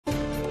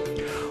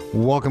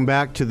Welcome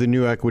back to the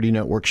New Equity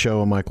Network show.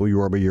 I'm Michael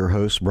Yorba, your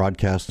host,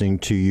 broadcasting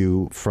to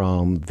you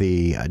from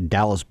the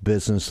Dallas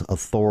Business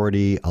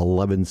Authority,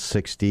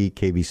 1160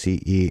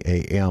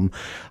 KBCE AM.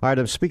 All right,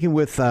 I'm speaking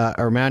with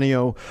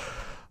Ermanno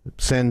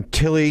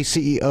Santilli,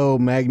 CEO,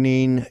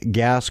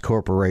 MagneGas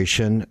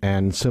Corporation,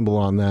 and symbol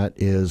on that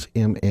is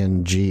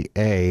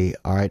MNGA.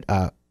 All right,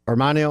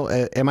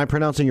 Ermanno, am I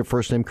pronouncing your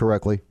first name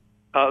correctly?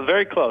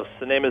 Very close.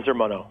 The name is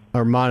Ermanno.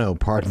 Ermanno,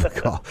 pardon the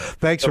call.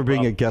 Thanks for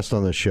being a guest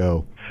on the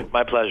show.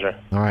 My pleasure.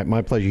 All right,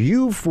 my pleasure.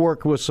 You've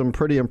worked with some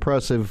pretty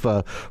impressive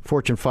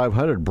Fortune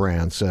 500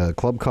 brands,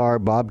 Club Car,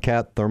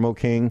 Bobcat, Thermo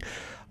King.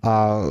 Give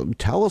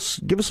us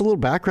a little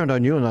background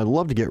on you, and I'd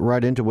love to get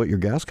right into what your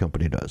gas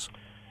company does.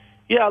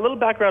 Yeah, a little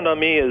background on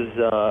me is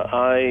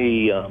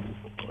I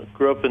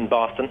grew up in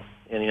Boston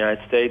in the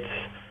United States,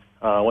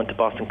 went to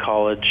Boston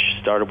College,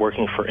 started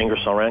working for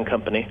Ingersoll Rand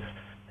Company.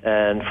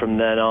 And from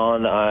then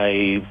on,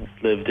 I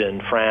lived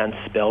in France,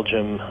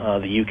 Belgium,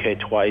 the UK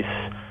twice,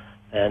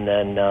 and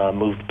then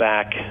moved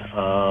back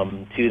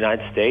to the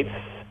United States,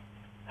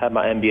 had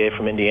my MBA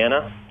from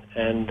Indiana,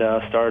 and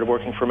started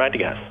working for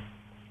MagneGas.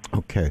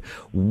 Okay.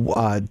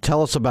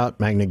 Tell us about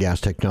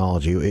MagneGas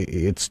technology.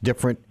 It's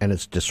different and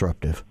it's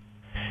disruptive.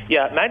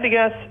 Yeah,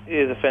 MagneGas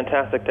is a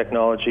fantastic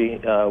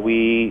technology.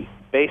 We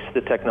base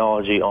the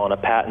technology on a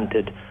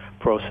patented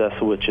process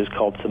which is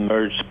called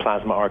submerged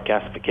plasma arc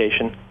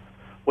gasification.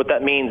 What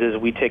that means is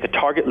we take a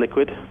target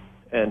liquid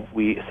and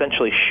we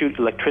essentially shoot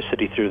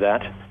electricity through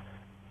that,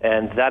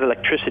 and that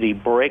electricity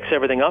breaks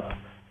everything up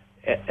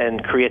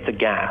and creates a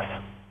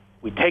gas.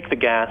 We take the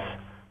gas,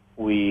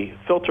 we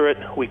filter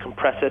it, we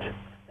compress it,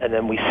 and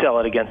then we sell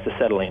it against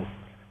acetylene.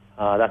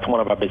 That's one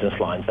of our business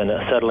lines, and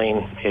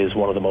acetylene is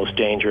one of the most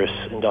dangerous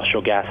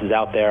industrial gases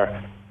out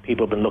there.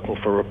 People have been looking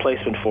for a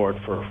replacement for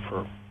it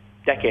for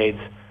decades,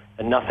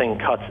 and nothing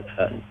cuts,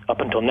 up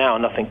until now,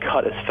 nothing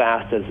cut as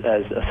fast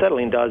as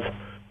acetylene does,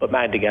 but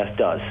MagneGas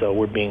does. So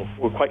we're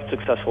quite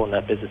successful in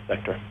that business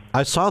sector.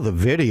 I saw the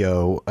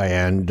video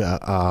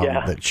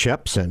that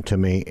Shep sent to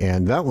me,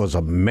 and that was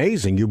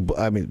amazing.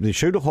 They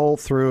shoot a hole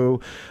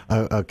through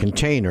a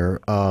container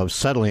of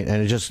acetylene,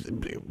 and it just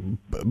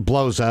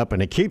blows up,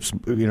 and it keeps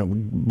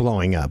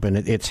blowing up, and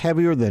it's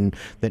heavier than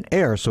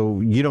air. So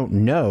you don't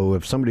know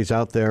if somebody's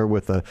out there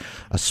with a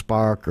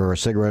spark or a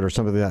cigarette or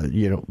something like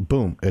that.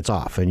 Boom, it's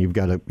off, and you've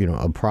got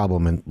a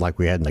problem, like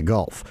we had in the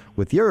Gulf.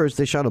 With yours,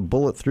 they shot a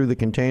bullet through the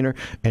container,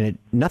 and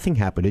nothing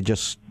happened.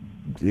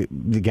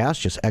 The gas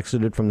just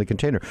exited from the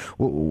container.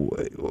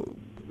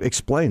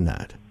 Explain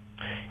that.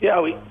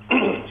 Yeah,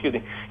 excuse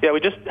me. Yeah, we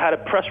just had a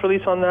press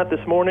release on that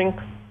this morning.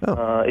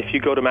 Oh. If you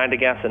go to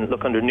MagneGas and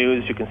look under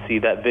news, you can see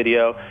that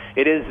video.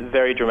 It is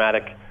very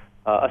dramatic.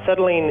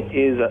 Acetylene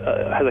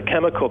has a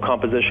chemical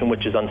composition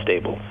which is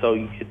unstable, so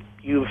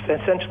you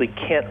essentially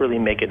can't really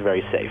make it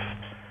very safe.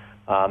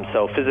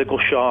 So physical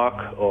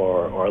shock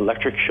or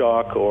electric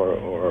shock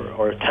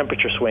or a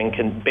temperature swing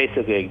can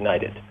basically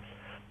ignite it.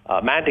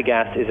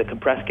 MagneGas is a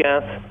compressed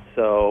gas,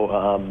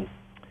 so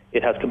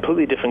it has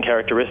completely different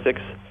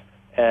characteristics,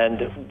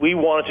 and we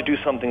wanted to do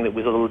something that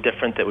was a little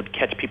different, that would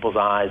catch people's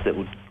eyes, that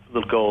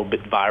would go a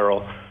bit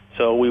viral.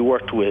 So we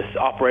worked with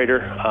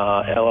Operator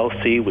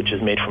LLC, which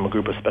is made from a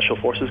group of Special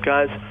Forces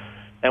guys,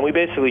 and we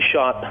basically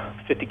shot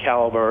 50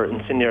 caliber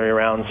incendiary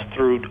rounds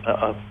through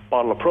a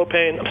bottle of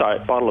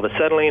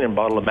acetylene and a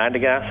bottle of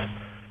MagneGas,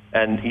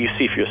 and you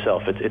see for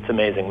yourself, it's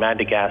amazing.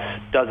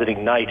 MagneGas doesn't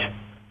ignite,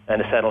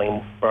 and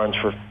acetylene burns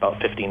for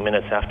about 15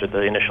 minutes after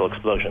the initial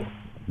explosion.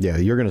 Yeah,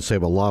 you're going to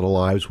save a lot of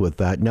lives with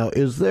that. Now,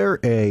 is there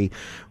a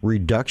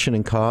reduction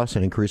in cost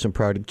and increase in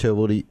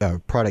productivity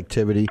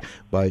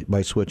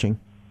by switching?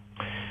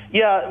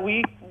 Yeah,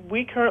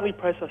 we currently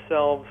price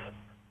ourselves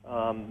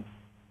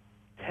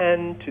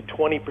 10 to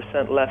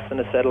 20% less than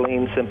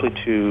acetylene simply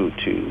to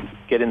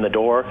get in the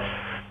door.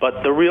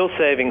 But the real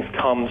savings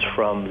comes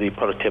from the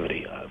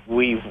productivity.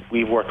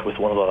 We've worked with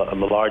one of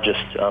the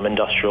largest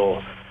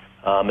industrial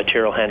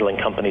material handling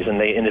companies, and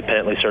they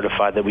independently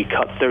certified that we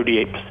cut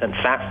 38%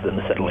 faster than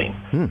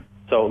acetylene.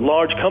 So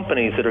large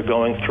companies that are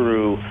going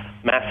through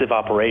massive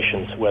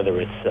operations,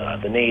 whether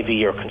it's the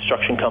Navy or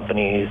construction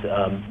companies,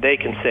 they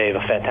can save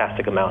a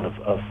fantastic amount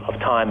of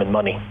time and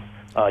money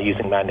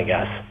using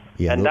MagneGas.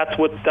 Yeah, and that's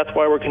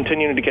why we're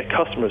continuing to get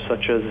customers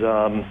such as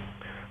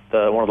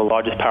one of the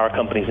largest power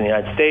companies in the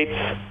United States.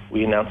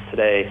 We announced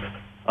today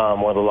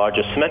one of the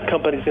largest cement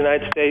companies in the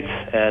United States,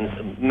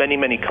 and many,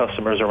 many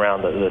customers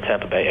around the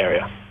Tampa Bay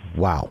area.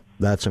 Wow,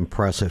 that's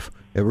impressive.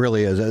 It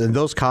really is. And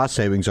those cost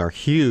savings are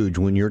huge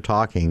when you're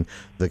talking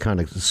the kind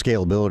of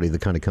scalability, the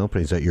kind of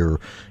companies that you're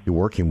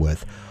working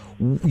with.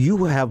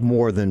 You have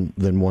more than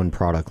one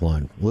product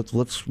line.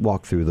 Let's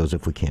walk through those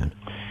if we can.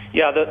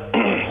 Yeah,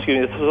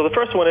 excuse me. So the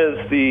first one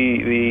is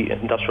the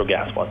industrial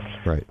gas one.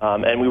 Right.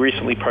 And we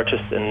recently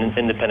purchased an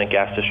independent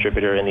gas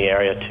distributor in the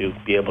area to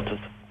be able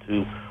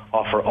to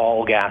offer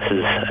all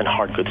gases and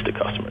hard goods to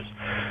customers.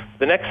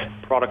 The next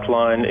product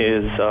line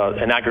is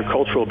an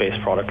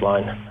agricultural-based product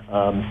line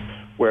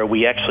where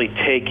we actually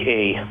take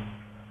a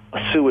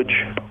sewage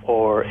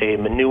or a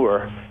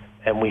manure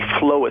and we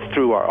flow it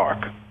through our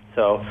arc.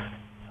 So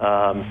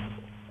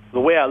The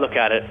way I look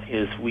at it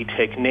is we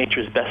take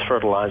nature's best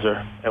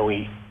fertilizer and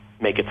we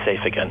make it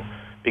safe again.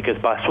 Because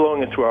by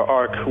flowing it through our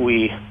arc,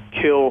 we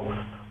kill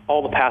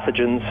all the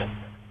pathogens,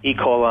 E.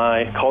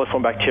 coli,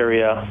 coliform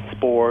bacteria,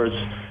 spores,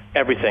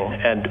 everything.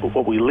 And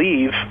what we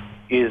leave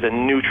is a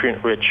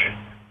nutrient-rich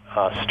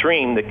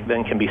stream that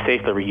then can be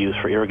safely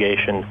reused for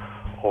irrigation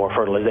or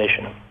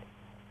fertilization.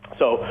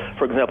 So,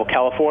 for example,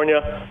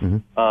 California,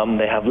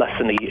 they have less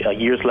than a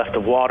year's left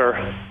of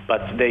water,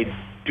 but they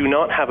do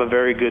not have a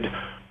very good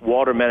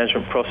water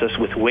management process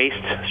with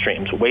waste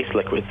streams, waste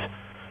liquids.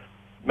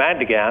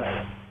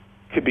 MagneGas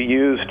could be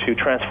used to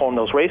transform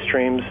those waste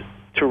streams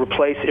to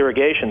replace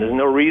irrigation. There's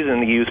no reason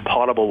to use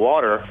potable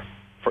water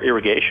for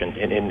irrigation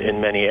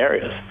in many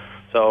areas.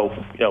 So,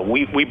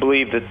 we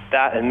believe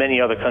that and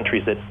many other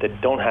countries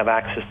that don't have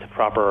access to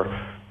proper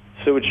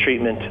sewage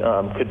treatment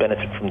could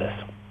benefit from this.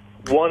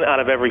 1 out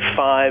of every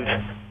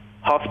 5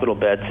 hospital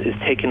beds is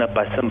taken up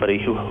by somebody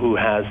who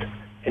has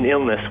an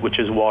illness which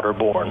is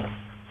waterborne.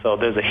 So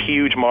there's a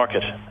huge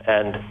market,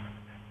 and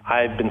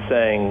I've been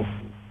saying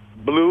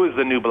blue is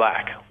the new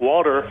black.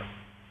 Water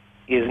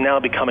is now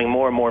becoming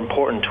more and more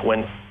important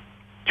when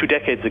 2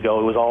 decades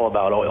ago it was all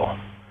about oil.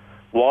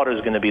 Water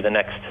is going to be the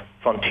next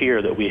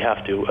frontier that we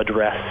have to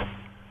address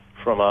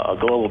from a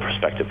global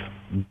perspective.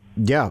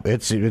 Yeah,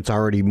 it's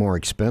already more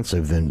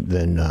expensive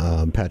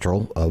than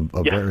petrol of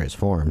various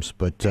forms,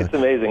 but it's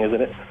amazing,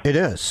 isn't it? It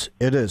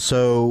is.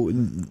 So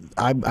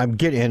I'm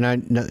getting,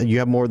 and you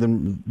have more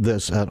than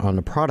this on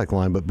the product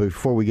line. But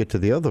before we get to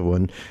the other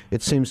one,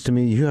 it seems to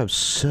me you have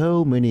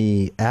so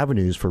many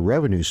avenues for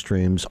revenue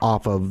streams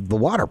off of the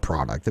water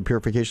product, the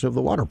purification of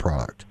the water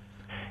product.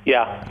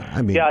 Yeah,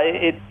 I mean,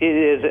 it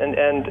is,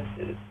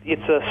 and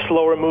it's a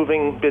slower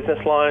moving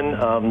business line.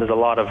 There's a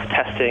lot of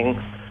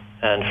testing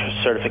and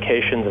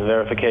certifications and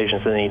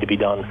verifications that need to be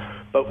done.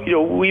 But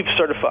we've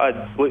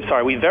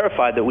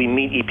verified that we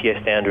meet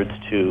EPA standards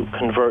to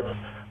convert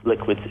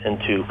liquids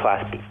into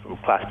from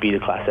Class B to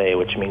Class A,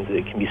 which means that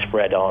it can be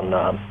spread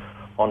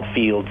on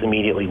fields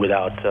immediately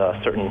without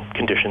certain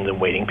conditions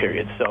and waiting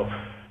periods. So,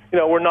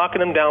 we're knocking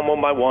them down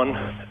one by one,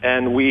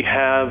 and we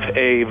have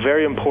a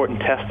very important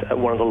test at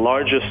one of the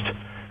largest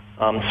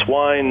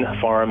swine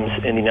farms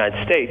in the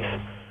United States,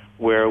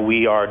 where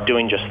we are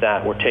doing just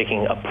that. We're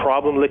taking a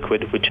problem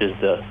liquid, which is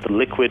the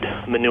liquid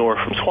manure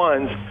from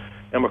swines,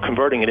 and we're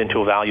converting it into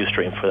a value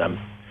stream for them.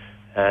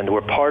 And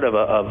we're part of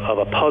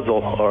a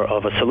puzzle, or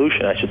of a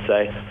solution, I should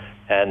say.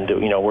 And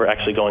we're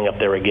actually going up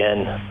there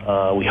again.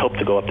 We hope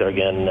to go up there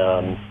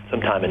again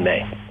sometime in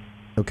May.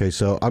 Okay,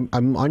 so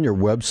I'm on your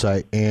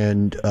website,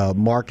 and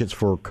markets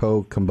for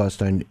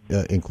co-combustion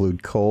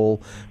include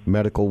coal,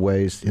 medical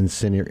waste,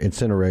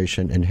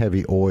 incineration, and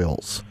heavy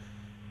oils.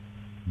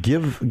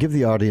 Give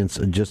the audience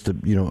just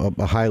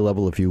a high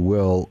level, if you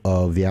will,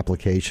 of the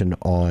application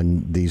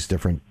on these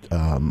different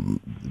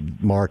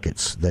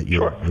markets that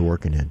you're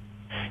working in.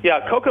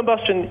 Yeah,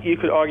 co-combustion, you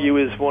could argue,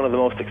 is one of the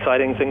most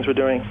exciting things we're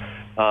doing.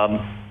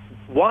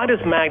 Why does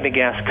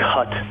MagneGas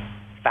cut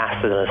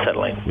faster than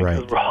acetylene?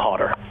 Because we're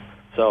hotter.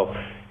 So,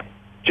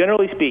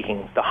 generally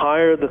speaking, the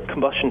higher the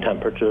combustion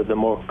temperature, the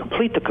more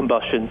complete the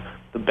combustion,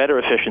 the better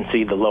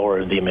efficiency, the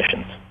lower the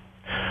emissions.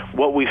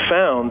 What we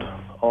found,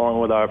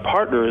 along with our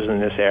partners in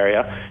this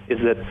area, is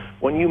that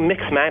when you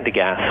mix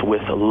MagneGas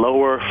with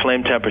lower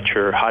flame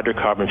temperature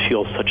hydrocarbon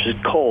fuels such as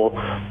coal,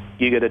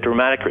 you get a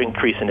dramatic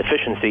increase in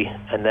efficiency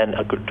and then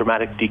a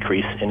dramatic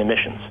decrease in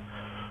emissions.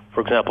 For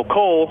example,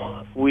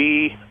 coal,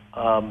 we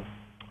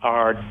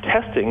are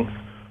testing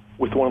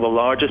with one of the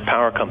largest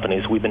power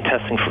companies. We've been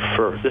testing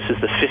this is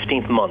the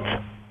 15th month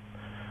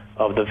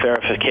of the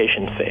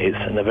verification phase.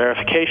 And the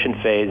verification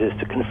phase is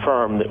to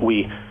confirm that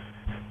we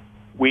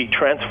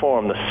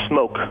transform the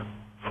smoke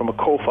from a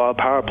coal-fired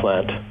power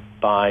plant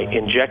by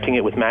injecting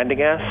it with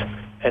MagneGas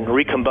and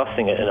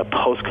recombusting it in a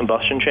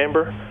post-combustion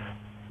chamber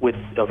with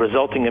a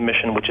resulting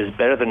emission which is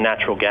better than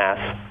natural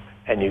gas,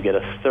 and you get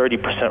a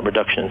 30%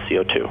 reduction in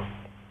CO2.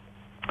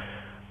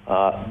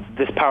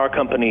 This power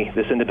company,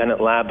 this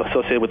independent lab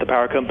associated with the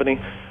power company,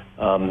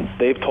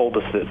 they've told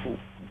us that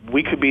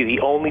we could be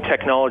the only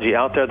technology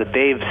out there that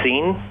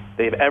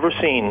they've ever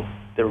seen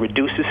that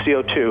reduces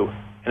CO2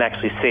 and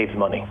actually saves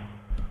money.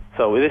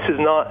 So this is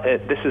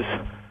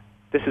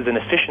an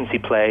efficiency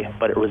play,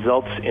 but it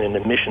results in an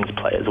emissions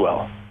play as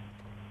well.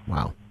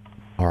 Wow.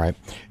 All right.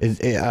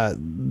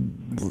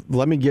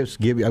 Let me just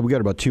give you. We got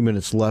about 2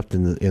 minutes left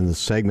in the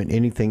segment.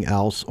 Anything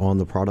else on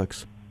the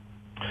products?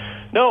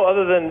 No,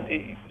 other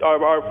than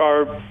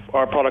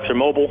our products are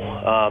mobile.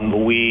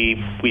 We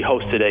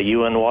hosted a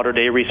UN Water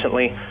Day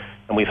recently,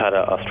 and we've had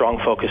a strong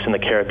focus in the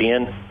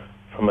Caribbean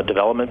from a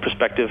development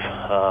perspective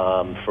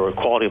for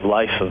quality of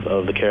life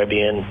of the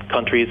Caribbean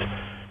countries.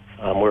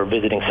 We're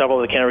visiting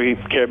several of the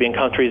Caribbean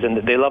countries, and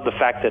they love the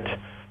fact that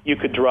you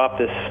could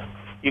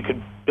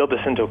build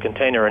this into a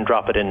container and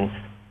drop it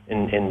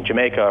in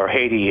Jamaica or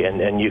Haiti,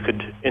 and you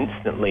could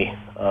instantly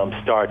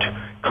start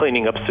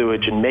cleaning up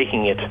sewage and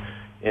making it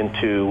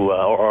into,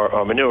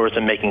 or manures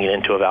and making it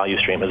into a value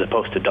stream as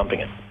opposed to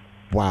dumping it.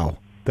 Wow.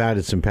 That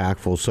is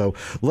impactful. So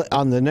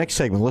on the next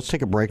segment, let's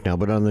take a break now,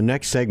 but on the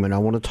next segment, I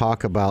want to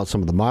talk about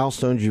some of the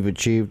milestones you've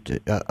achieved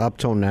up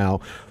till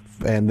now,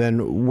 and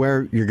then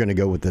where you're going to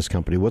go with this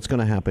company. What's going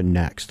to happen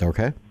next,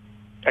 okay?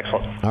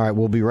 Excellent. All right,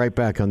 we'll be right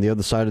back on the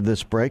other side of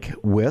this break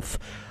with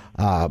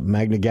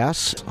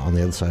MagneGas on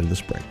the other side of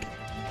this break.